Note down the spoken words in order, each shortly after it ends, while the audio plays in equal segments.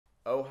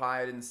Oh,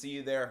 hi, I didn't see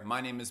you there.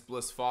 My name is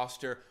Bliss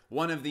Foster.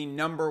 One of the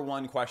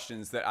 #1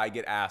 questions that I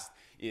get asked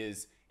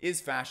is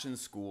fashion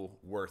school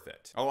worth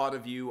it? A lot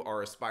of you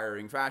are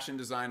aspiring fashion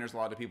designers, a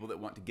lot of people that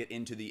want to get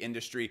into the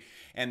industry,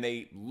 and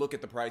they look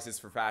at the prices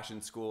for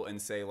fashion school and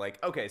say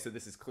like, okay, so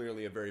this is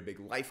clearly a very big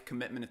life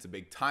commitment, it's a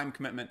big time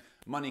commitment,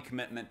 money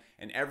commitment,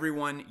 and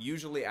everyone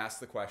usually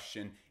asks the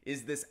question,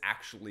 is this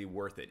actually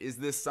worth it? Is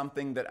this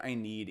something that I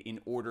need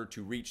in order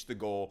to reach the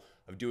goal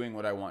of doing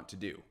what I want to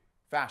do?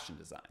 Fashion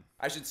design.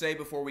 I should say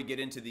before we get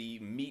into the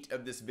meat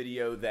of this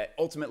video that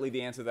ultimately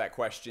the answer to that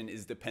question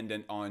is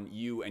dependent on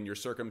you and your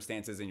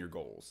circumstances and your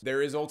goals.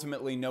 There is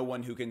ultimately no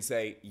one who can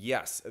say,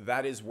 yes,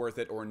 that is worth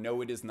it, or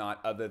no, it is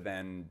not, other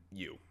than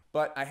you.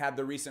 But I had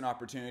the recent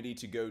opportunity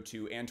to go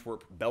to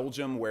Antwerp,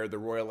 Belgium, where the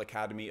Royal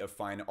Academy of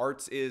Fine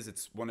Arts is.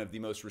 It's one of the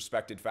most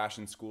respected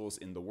fashion schools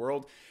in the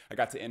world. I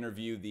got to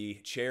interview the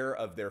chair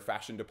of their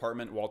fashion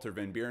department, Walter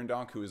van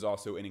Beirdendock, who is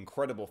also an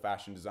incredible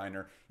fashion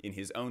designer in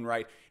his own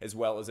right, as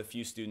well as a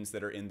few students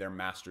that are in their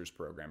master's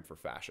program for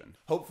fashion.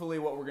 Hopefully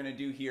what we're gonna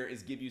do here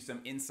is give you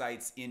some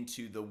insights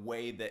into the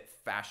way that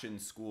fashion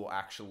school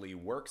actually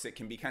works. It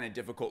can be kind of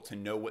difficult to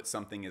know what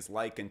something is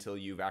like until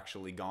you've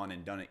actually gone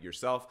and done it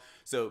yourself.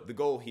 So the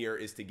goal here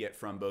is to get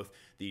from both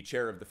the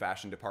chair of the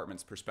fashion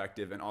department's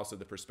perspective and also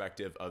the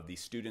perspective of the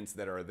students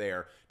that are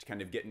there to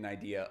kind of get an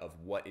idea of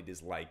what it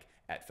is like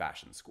at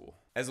fashion school.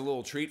 As a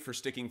little treat for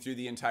sticking through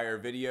the entire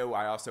video,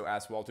 I also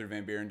asked Walter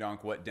van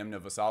Beirdendock what Demna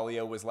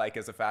Vasalio was like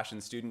as a fashion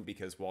student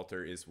because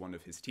Walter is one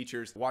of his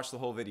teachers. Watch the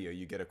whole video,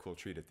 you get a cool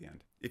treat at the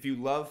end. If you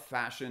love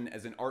fashion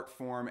as an art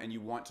form and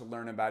you want to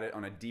learn about it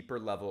on a deeper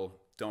level,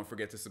 don't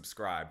forget to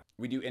subscribe.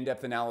 We do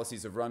in-depth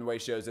analyses of runway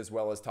shows as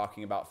well as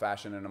talking about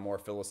fashion in a more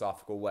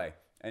philosophical way.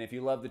 And if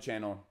you love the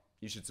channel,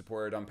 you should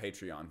support it on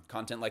Patreon.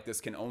 Content like this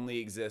can only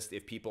exist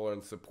if people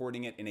are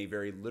supporting it in a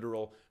very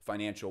literal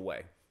financial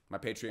way. My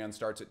Patreon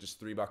starts at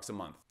just $3 a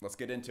month. Let's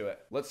get into it.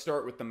 Let's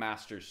start with the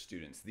master's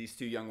students. These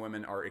two young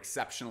women are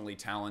exceptionally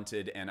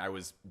talented, and I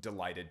was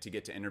delighted to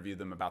get to interview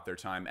them about their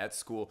time at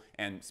school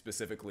and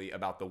specifically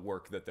about the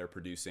work that they're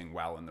producing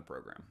while in the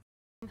program.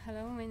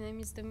 Hello, my name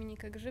is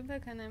Dominika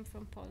Grzybek and I'm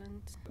from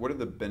Poland. What are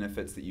the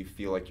benefits that you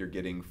feel like you're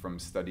getting from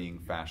studying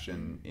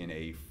fashion in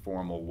a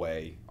formal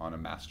way on a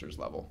master's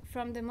level?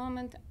 From the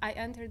moment I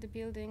enter the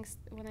buildings,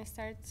 when I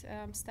start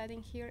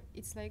studying here,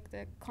 it's like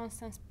the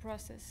constant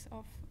process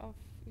of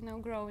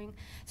growing.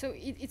 So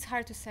it's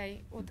hard to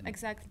say what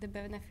exactly the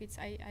benefits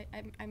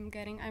I'm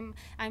getting.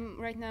 I'm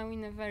right now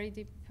in a very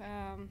deep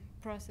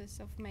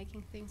process of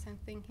making things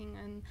and thinking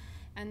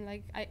and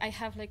like I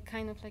have like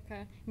kind of like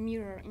a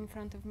mirror in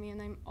front of me and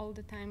I'm all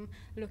the time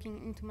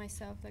looking into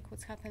myself, like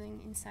what's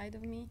happening inside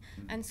of me.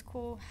 And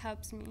school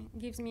helps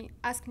me,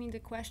 asks me the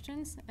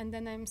questions, and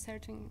then I'm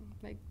searching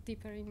like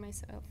deeper in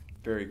myself.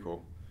 Very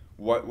cool.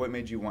 What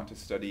made you want to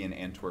study in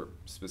Antwerp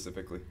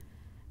specifically?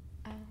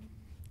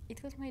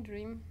 It was my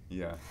dream.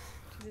 Yeah.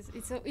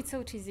 It's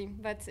so cheesy,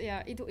 but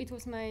yeah, it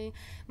was my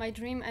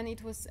dream, and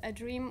it was a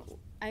dream.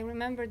 I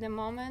remember the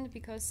moment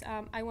because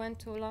I went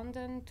to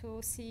London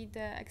to see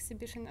the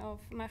exhibition of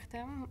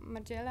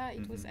Margiela.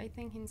 It was, I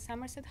think, in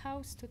Somerset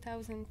House,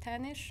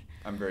 2010-ish.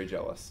 I'm very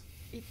jealous.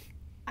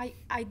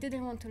 I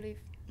didn't want to leave.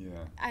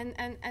 Yeah.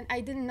 And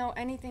I didn't know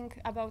anything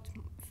about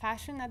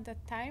fashion at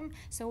that time.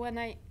 So when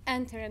I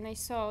entered and I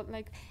saw,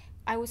 like,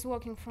 I was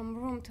walking from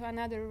room to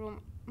another room,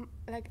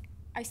 like,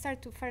 I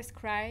started to first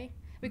cry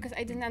because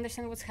I didn't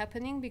understand what's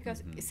happening,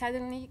 because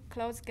suddenly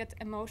clothes get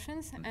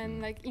emotions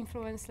and like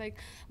influence like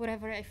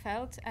whatever I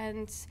felt.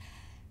 And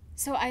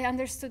so I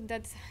understood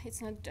that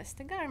it's not just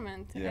a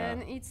garment,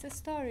 and it's a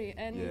story,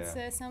 and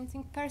it's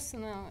something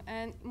personal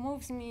and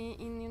moves me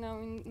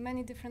in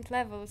many different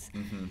levels.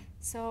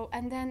 So,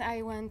 and then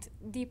I went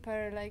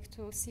deeper, like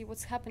to see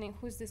what's happening,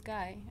 who's this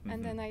guy,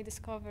 and then I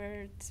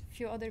discovered a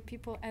few other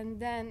people,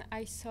 and then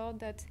I saw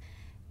that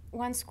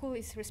one school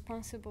is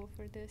responsible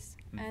for this,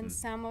 and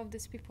some of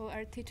these people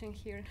are teaching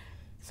here.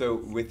 So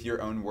with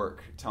your own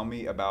work, tell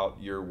me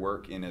about your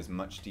work in as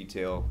much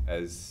detail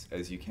as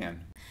you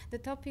can. The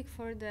topic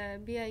for the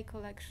BI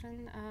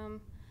collection,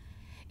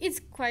 it's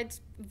quite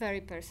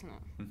very personal.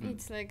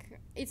 It's like,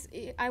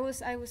 I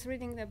was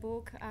reading the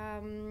book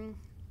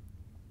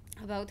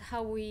about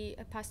how we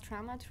pass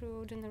trauma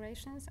through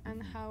generations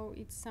and how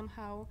it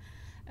somehow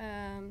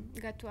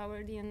got to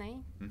our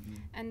DNA.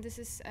 And this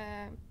is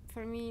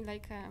for me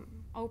like an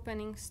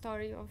opening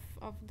story of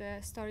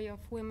the story of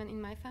women in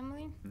my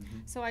family.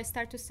 So I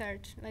start to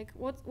search like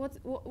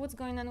what's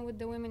going on with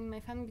the women in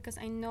my family, because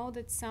I know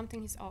that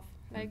something is off.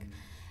 Like,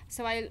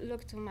 so I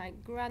look to my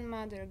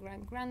grandmother,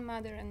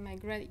 grandmother, and my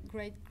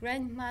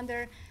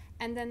great-grandmother,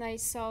 and then I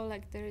saw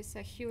like there is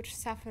a huge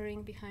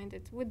suffering behind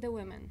it with the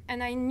women.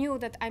 And I knew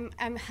that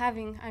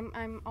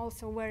I'm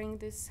also wearing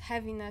this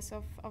heaviness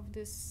of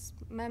this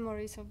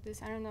memories of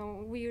this, I don't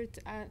know, weird,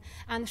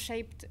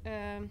 unshaped,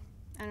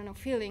 I don't know,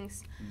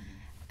 feelings.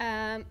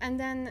 And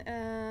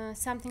then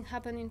something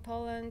happened in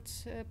Poland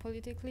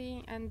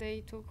politically, and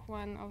they took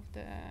one of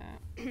the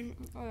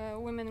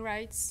women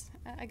rights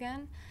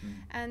again,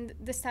 and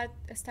they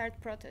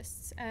start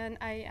protests. And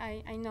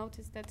I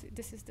noticed that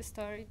this is the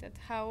story, that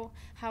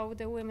how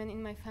the women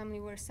in my family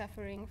were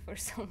suffering for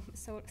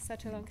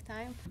such a long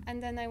time.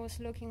 And then I was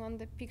looking on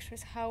the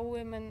pictures how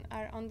women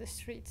are on the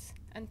streets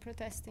and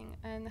protesting,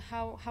 and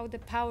how the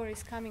power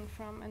is coming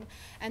from,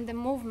 and the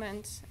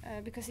movement,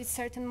 because it's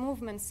certain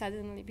movements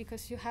suddenly,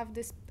 because you have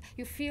this,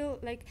 you feel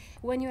like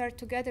when you are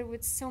together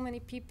with so many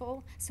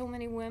people, so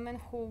many women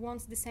who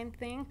want the same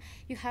thing,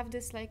 you have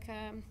this like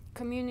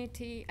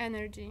community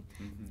energy.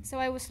 So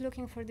I was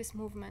looking for these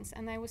movements,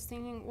 and I was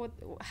thinking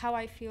how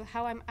I feel,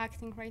 how I'm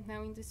acting right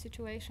now in this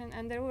situation,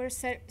 and there were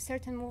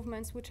certain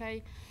movements which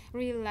I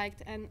really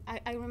liked, and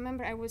I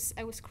remember I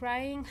was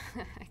crying.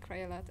 I cry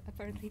a lot,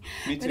 apparently.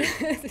 Me too.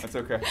 That's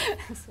okay.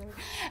 Sorry.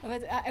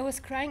 But I was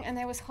crying, and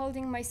I was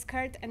holding my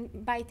skirt and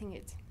biting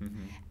it.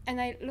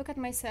 And I look at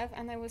myself,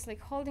 and I was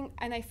like holding,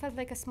 and I felt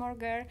like a small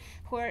girl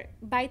who are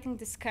biting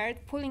the skirt,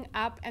 pulling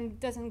up, and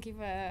doesn't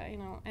give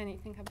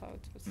anything about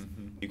what's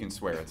You can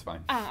swear, it's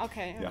fine.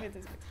 Okay. Yeah. Okay,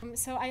 that's good.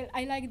 So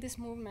I like this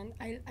movement.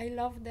 I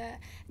love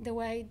the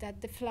way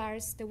that the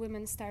flowers, the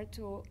women start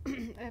to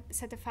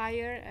set a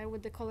fire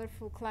with the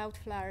colorful cloud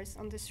flowers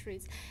on the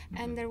streets.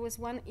 And there was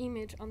one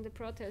image on the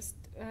protest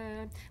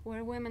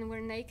where women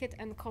were naked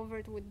and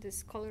covered with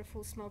this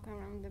colorful smoke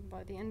around the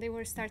body, and they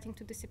were starting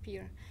to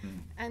disappear.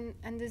 And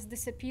this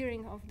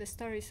disappearing of the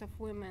stories of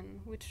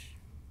women, which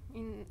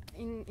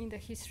in the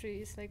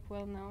history is like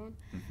well known.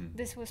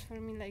 This was for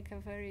me like a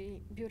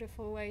very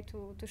beautiful way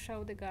to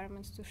show the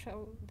garments, to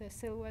show the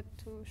silhouette,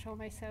 to show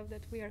myself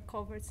that we are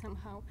covered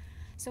somehow.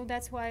 So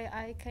that's why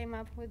I came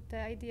up with the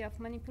idea of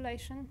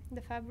manipulation,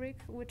 the fabric,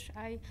 which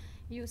I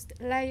used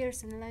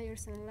layers and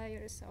layers and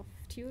layers of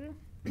tulle.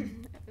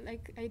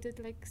 Like I did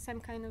like some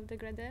kind of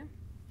dégradé,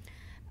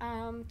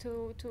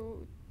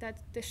 to that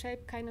the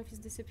shape kind of is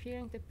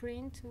disappearing, the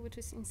print which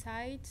is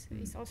inside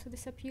is also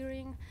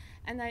disappearing,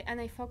 and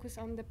I focus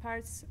on the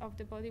parts of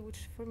the body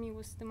which for me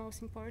was the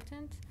most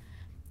important.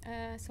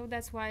 So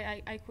that's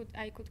why I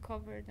could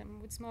cover them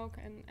with smoke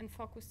and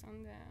focus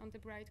on the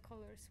bright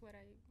colors where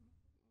I.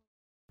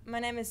 My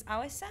name is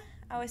Awisa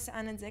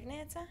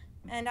Anadzegneca,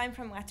 and I'm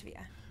from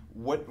Latvia.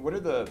 What are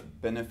the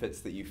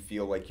benefits that you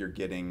feel like you're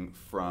getting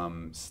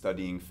from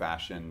studying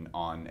fashion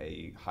on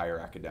a higher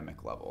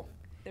academic level?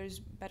 There's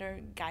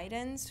better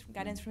guidance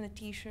from the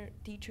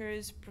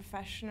teachers,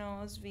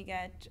 professionals. We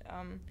get,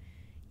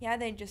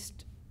 they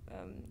just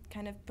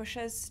kind of push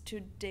us to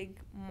dig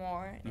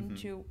more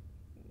into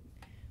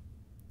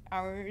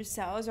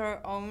ourselves,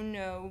 our own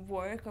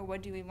work, or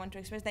what do we want to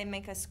express. They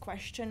make us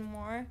question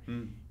more.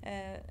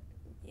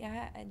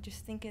 I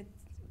just think it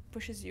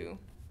pushes you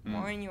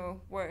more in your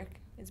work.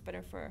 It's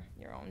better for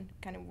your own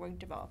kind of work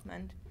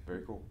development.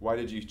 Very cool. Why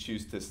did you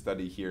choose to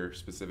study here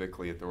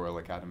specifically at the Royal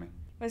Academy?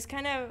 It was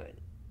kind of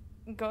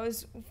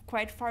goes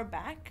quite far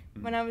back.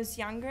 When I was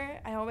younger,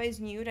 I always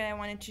knew that I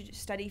wanted to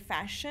study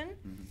fashion.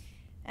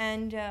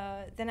 And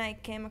then I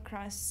came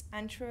across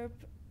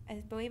Antwerp, I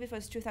believe it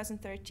was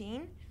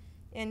 2013,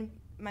 and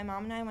my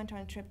mom and I went on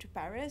a trip to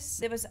Paris.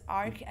 There was an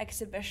art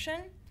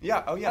exhibition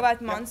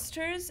about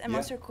monsters and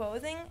monster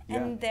clothing,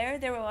 and there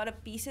were a lot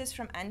of pieces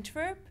from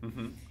Antwerp.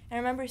 I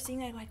remember seeing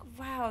that, like,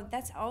 wow,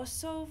 that's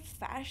also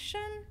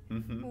fashion?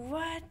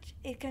 What?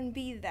 It can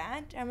be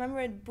that? I remember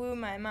it blew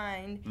my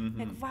mind.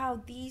 Like, wow,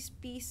 these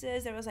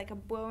pieces, there was like a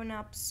blown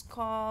up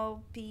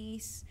skull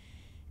piece,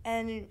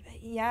 and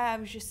I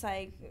was just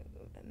like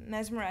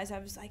mesmerized. I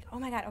was like, oh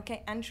my god,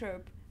 okay,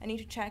 Antwerp. I need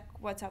to check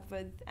what's up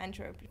with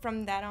Antwerp.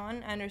 From that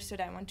on, I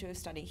understood I want to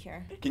study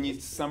here. Can you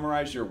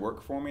summarize your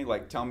work for me?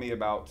 Like, tell me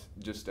about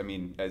just,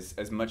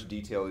 as much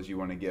detail as you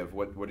want to give.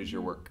 What is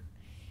your work?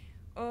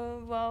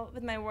 Well,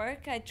 with my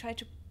work, I try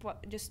to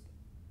just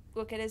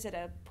look at it as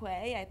a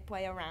play. I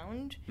play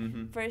around.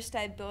 First,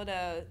 I build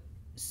a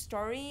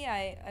story.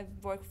 I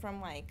work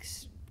from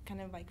kind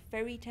of like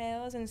fairy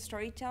tales and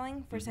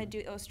storytelling. First, I do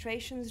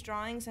illustrations,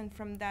 drawings, and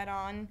from that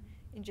on,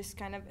 it just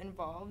kind of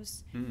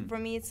involves. For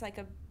me, it's like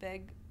a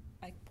big,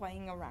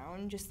 playing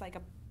around, just like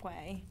a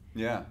play.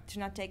 Yeah. To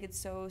not take it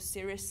so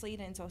seriously,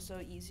 then it's also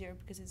easier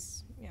because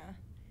it's,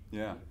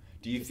 Yeah.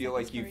 Do you feel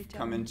like you've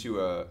come into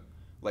a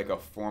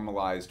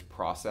formalized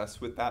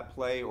process with that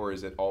play, or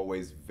is it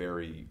always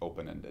very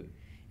open-ended?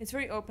 It's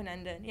very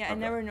open-ended. Yeah, okay. I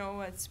never know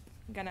what's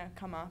gonna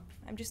come up.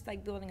 I'm just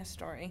building a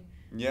story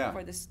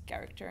for this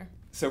character.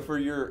 So for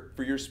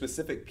your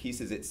specific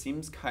pieces, it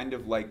seems kind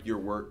of like your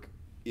work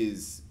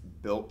is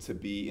built to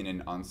be in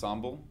an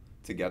ensemble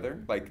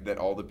together, like that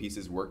all the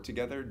pieces work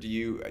together. Did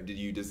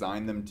you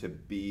design them to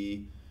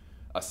be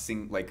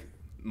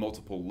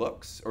multiple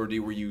looks, or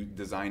were you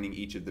designing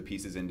each of the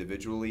pieces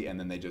individually and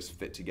then they just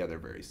fit together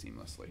very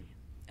seamlessly?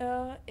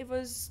 It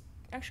was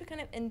actually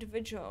kind of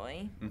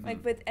individually.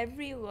 With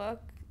every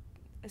look,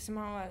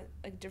 somehow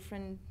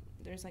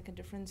there's a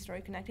different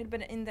story connected,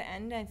 but in the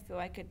end I feel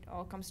like it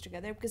all comes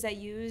together because I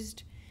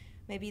used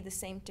maybe the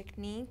same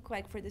technique.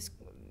 For this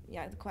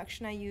the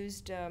collection, I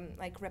used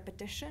like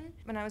repetition.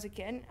 When I was a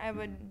kid, I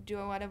would do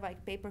a lot of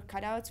like paper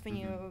cutouts when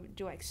you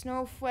do like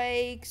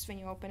snowflakes, when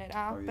you open it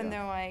up, and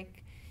they're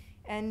like,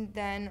 and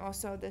then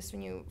also this,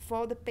 when you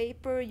fold the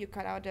paper, you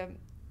cut out a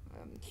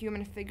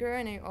human figure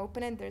and you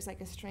open it, there's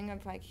like a string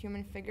of like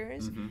human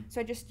figures.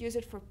 So I just use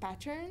it for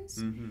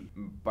patterns.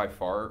 By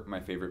far, my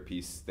favorite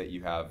piece that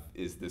you have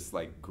is this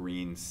like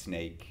green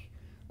snake,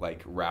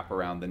 like wrap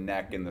around the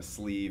neck and the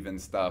sleeve and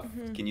stuff.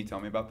 Can you tell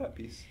me about that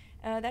piece?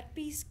 That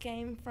piece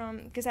came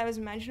from, because I was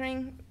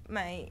imagining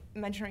my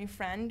imaginary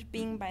friend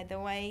being by the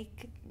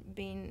lake,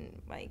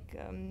 being like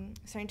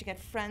starting to get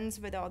friends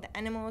with all the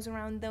animals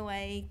around the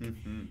lake,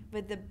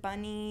 with the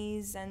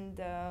bunnies and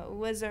the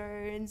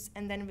lizards,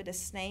 and then with the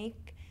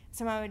snake.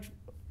 Somehow it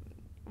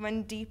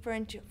went deeper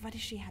into what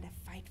if she had a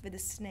fight with a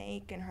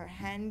snake and her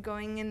hand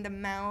going in the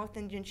mouth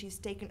and then she's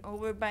taken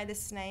over by the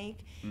snake.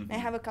 And I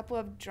have a couple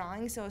of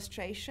drawings,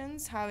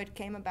 illustrations, how it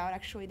came about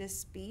actually,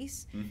 this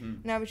piece.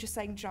 And I was just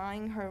like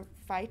drawing her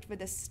fight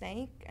with a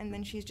snake, and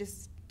then she's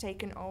just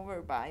taken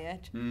over by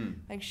it.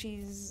 Like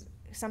she's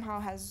somehow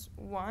has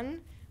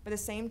won, but at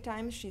the same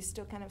time she's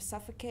still kind of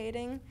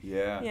suffocating.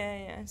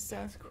 So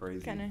that's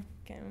crazy. Kind of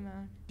came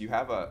about. Do you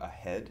have a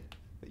head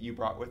that you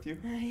brought with you?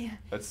 Yeah.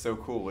 That's so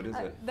cool. What is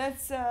it?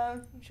 That's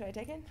should I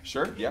take it?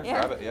 Sure. Yeah.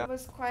 Grab it. Yeah. It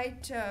was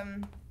quite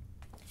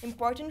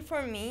important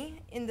for me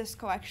in this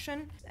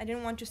collection. I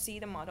didn't want to see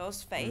the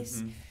model's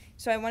face,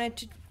 so I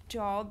wanted to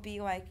all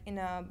be like in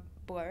a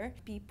blur.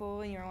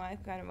 People in your life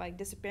kind of like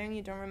disappearing.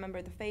 You don't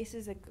remember the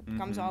faces. It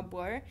becomes all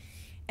blur.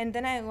 And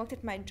then I looked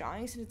at my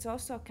drawings, and it's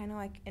also kind of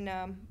like in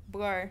a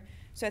blur.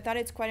 So I thought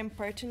it's quite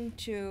important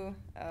to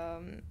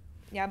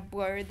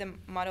blur the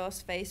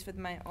model's face with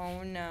my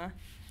own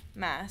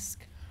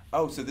mask.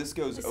 Oh, so this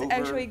goes This over...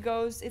 actually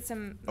goes, it's a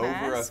mask.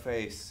 Over a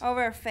face.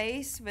 Over a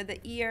face with the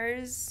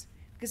ears,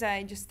 because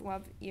I just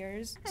love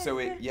ears. So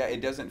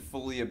it doesn't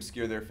fully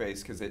obscure their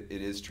face because it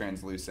is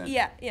translucent.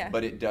 Yeah.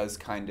 But it does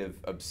kind of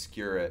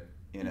obscure it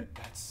in it.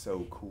 That's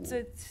so cool. So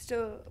it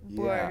still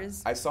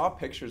blurs. Yeah. I saw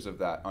pictures of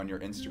that on your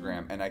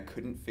Instagram and I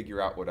couldn't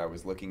figure out what I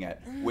was looking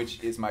at,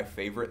 which is my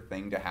favorite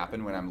thing to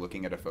happen when I'm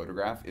looking at a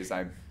photograph, is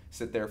I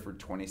sit there for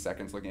 20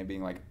 seconds looking at it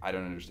being like, I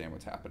don't understand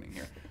what's happening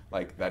here.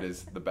 Like, that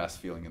is the best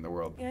feeling in the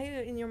world. Yeah,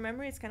 in your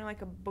memory it's kind of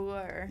like a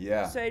blur.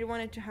 Yeah. So I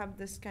wanted to have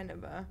this kind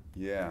of a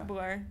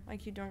blur,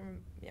 like you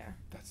don't,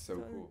 That's so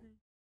cool.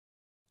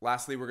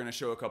 Lastly, we're going to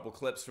show a couple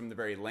clips from the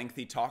very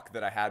lengthy talk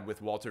that I had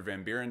with Walter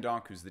van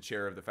Beirdendock, who's the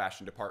chair of the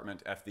fashion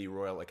department at the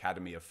Royal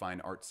Academy of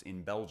Fine Arts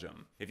in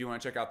Belgium. If you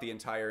want to check out the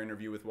entire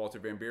interview with Walter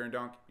van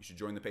Beirdendock, you should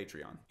join the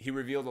Patreon. He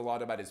revealed a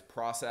lot about his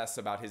process,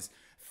 about his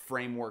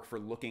framework for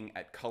looking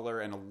at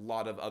color, and a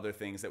lot of other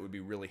things that would be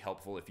really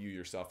helpful if you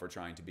yourself are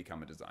trying to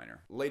become a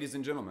designer. Ladies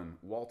and gentlemen,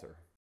 Walter.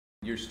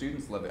 Your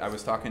students love it. I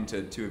was talking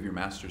to two of your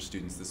master's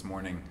students this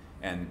morning,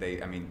 and they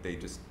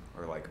just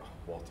are like, oh,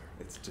 Walter,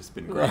 it's just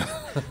been great.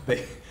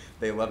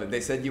 they love it.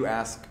 They said you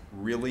ask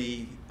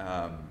really,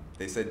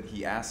 they said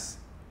he asks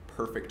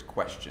perfect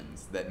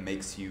questions that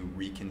makes you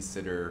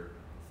reconsider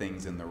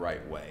things in the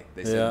right way.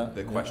 They said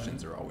the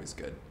questions are always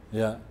good.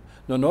 Yeah.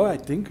 No, I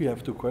think you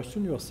have to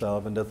question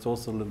yourself, and that's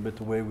also a little bit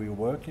the way we're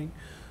working.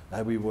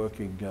 We're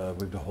working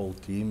with the whole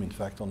team, in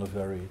fact, on a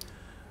very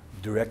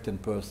direct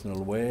and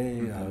personal way.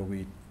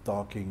 We're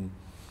talking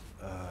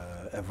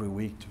every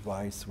week,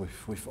 twice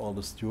with all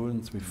the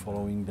students. We're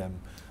following them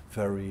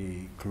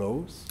very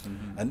close,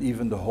 and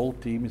even the whole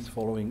team is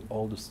following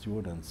all the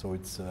students. So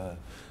it's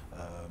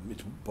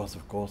it was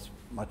of course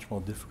much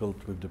more difficult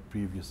with the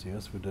previous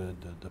years with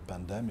the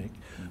pandemic,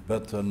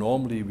 but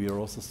normally we are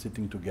also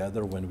sitting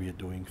together when we are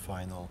doing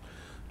final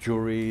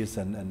juries,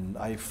 and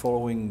I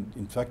following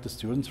in fact the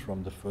students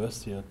from the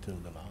first year till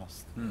the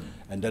last,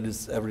 and that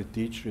is, every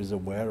teacher is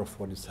aware of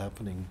what is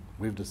happening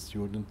with the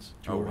student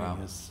during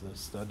his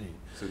study.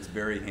 So it's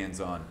very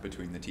hands-on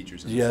between the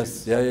teachers and the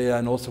students. Yeah,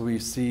 and also we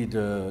see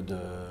the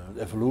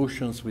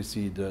evolutions, we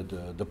see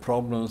the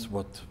problems,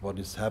 what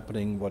is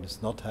happening, what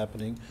is not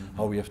happening,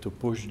 how we have to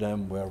push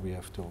them, where we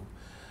have to.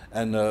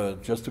 And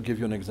just to give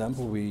you an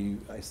example,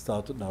 I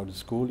started now the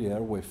school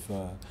year with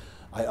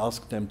I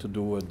asked them to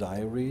do a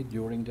diary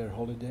during their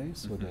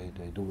holidays, so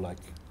they do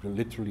like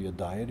literally a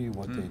diary,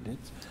 what they did.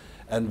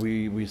 And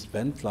we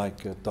spent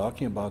like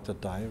talking about the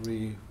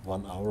diary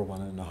 1 hour,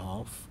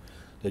 1.5.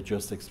 They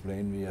just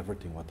explained me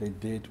everything, what they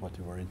did, what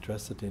they were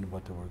interested in,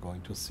 what they were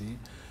going to see,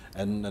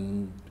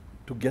 and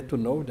to get to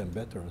know them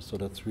better. So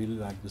that's really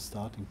like the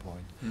starting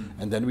point.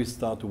 And then we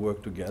start to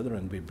work together,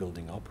 and we're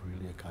building up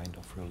really a kind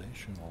of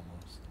relation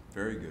almost.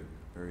 Very good,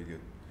 very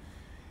good.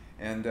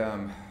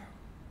 And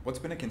what's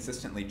been a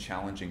consistently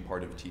challenging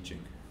part of teaching?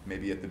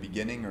 Maybe at the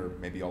beginning, or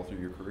maybe all through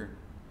your career?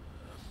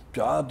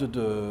 Yeah,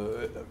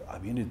 I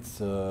mean,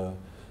 it's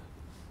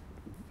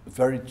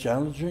very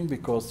challenging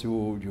because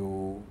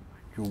you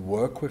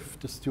work with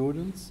the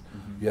students.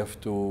 You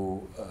have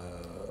to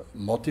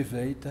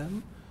motivate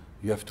them.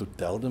 You have to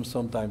tell them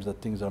sometimes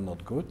that things are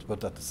not good,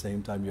 but at the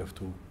same time you have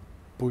to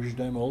push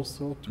them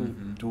also to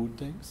do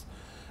things,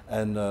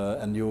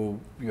 and you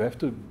have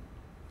to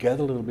get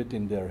a little bit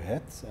in their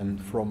heads, and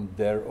from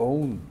their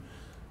own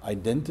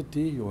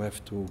identity you have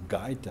to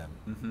guide them.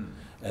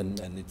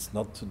 And it's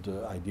not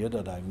the idea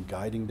that I'm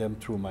guiding them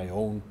through my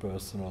own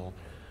personal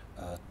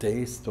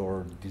taste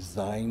or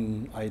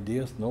design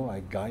ideas. No,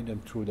 I guide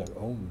them through their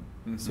own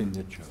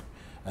signature.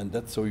 And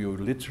that's so you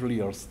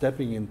literally are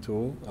stepping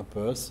into a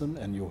person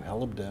and you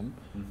help them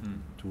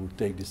to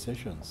take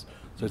decisions.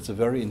 So it's a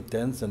very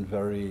intense and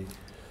very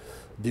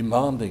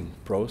demanding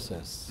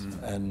process.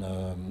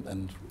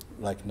 And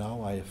like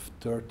now I have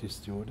 30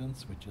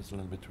 students, which is a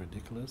little bit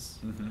ridiculous.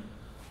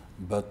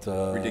 But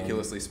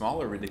ridiculously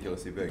small or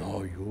ridiculously big?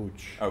 Oh,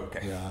 huge.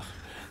 Okay. Yeah.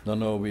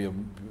 No, we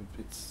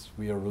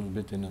are a little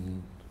bit in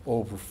an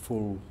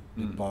overfull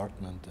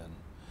department,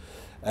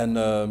 and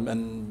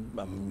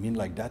I mean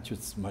like that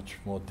it's much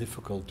more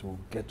difficult to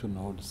get to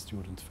know the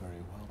students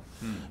very well.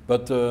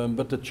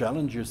 But the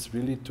challenge is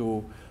really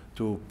to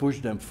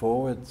push them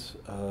forward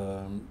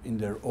in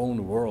their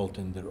own world,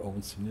 in their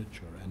own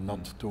signature, and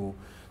not to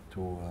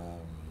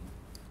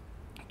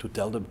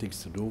tell them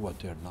things to do what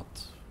they're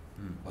not.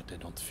 What they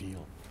don't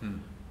feel.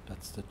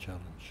 That's the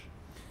challenge.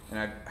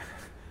 And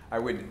I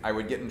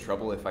would get in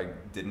trouble if I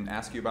didn't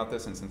ask you about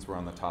this, and since we're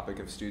on the topic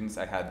of students,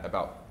 I had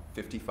about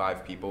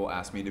 55 people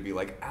ask me to be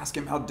like, ask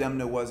him how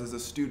Demna was as a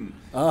student.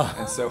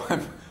 And so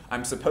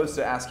I'm supposed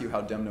to ask you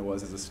how Demna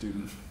was as a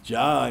student.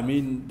 Yeah, I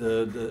mean,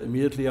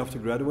 immediately after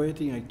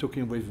graduating, I took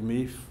him with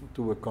me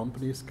to a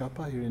company,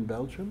 Scappa, here in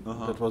Belgium.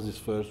 That was his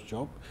first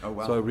job. Oh,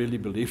 wow. So I really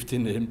believed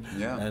in him.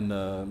 Yeah.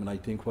 And I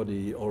think what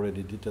he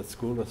already did at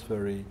school was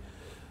very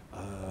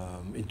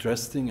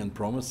interesting and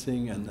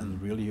promising,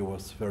 and really he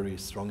was very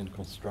strong in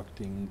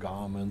constructing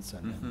garments,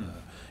 and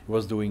he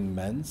was doing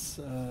men's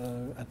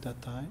at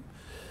that time,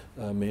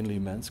 mainly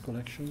men's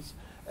collections.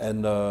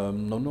 And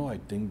I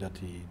think that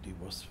he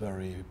was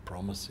very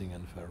promising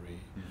and very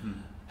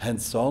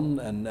hands-on,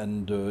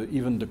 and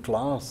even the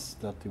class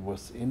that he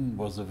was in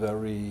was a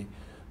very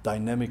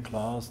dynamic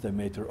class. They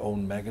made their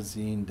own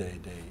magazine.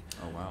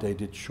 They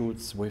did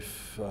shoots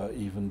with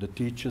even the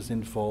teachers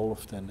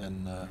involved,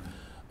 and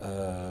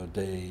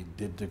they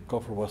did, the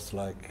cover was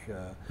like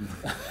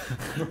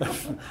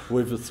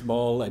with a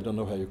small, I don't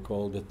know how you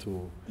call that,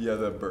 Yeah,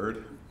 the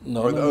bird?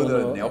 No,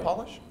 the nail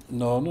polish?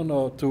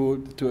 No,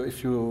 to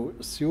if you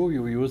sew,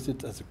 you use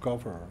it as a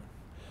cover.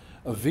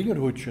 Een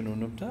vingerhoedje, hoe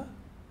noemt dat?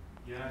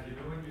 Yeah, you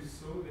know when you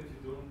sew that you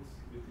don't,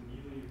 with the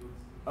needle you don't...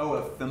 Oh,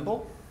 a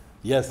thimble?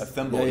 Yes. A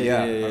thimble,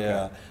 yeah.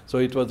 Okay. So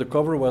it was, the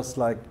cover was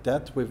like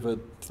that with a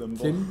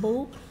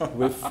thimble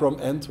from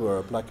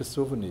Antwerp, like a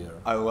souvenir.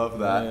 I love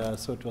that. Yeah,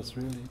 so it was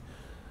really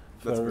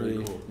That's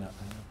very cool. Yeah.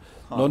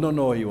 Huh.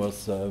 No, he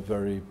was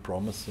very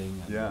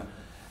promising. Yeah.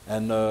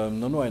 And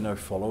and I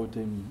followed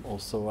him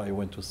also. I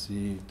went to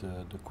see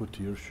the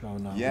couture show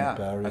now in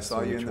Paris. I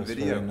saw you in the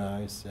video. Very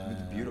nice. Yeah,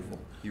 It's beautiful.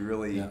 Yeah. He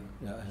really,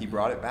 he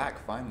brought it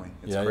back finally.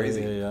 It's yeah,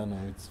 crazy. Yeah, no,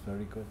 it's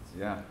very good.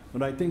 Yeah.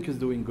 But I think he's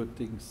doing good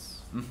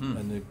things,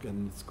 and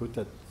it's good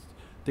that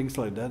things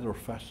like that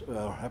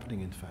are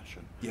happening in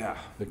fashion. Yeah.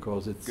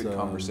 Because it's good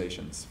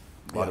conversations.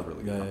 A lot of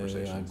really good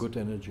conversations. Yeah, good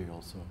energy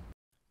also.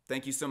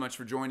 Thank you so much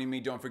for joining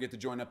me. Don't forget to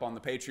join up on the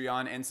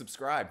Patreon and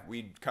subscribe.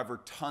 We cover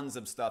tons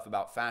of stuff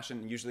about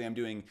fashion. Usually I'm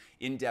doing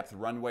in-depth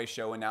runway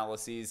show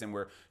analyses, and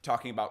we're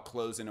talking about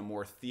clothes in a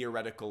more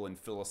theoretical and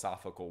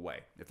philosophical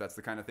way. If that's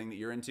the kind of thing that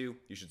you're into,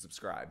 you should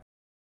subscribe.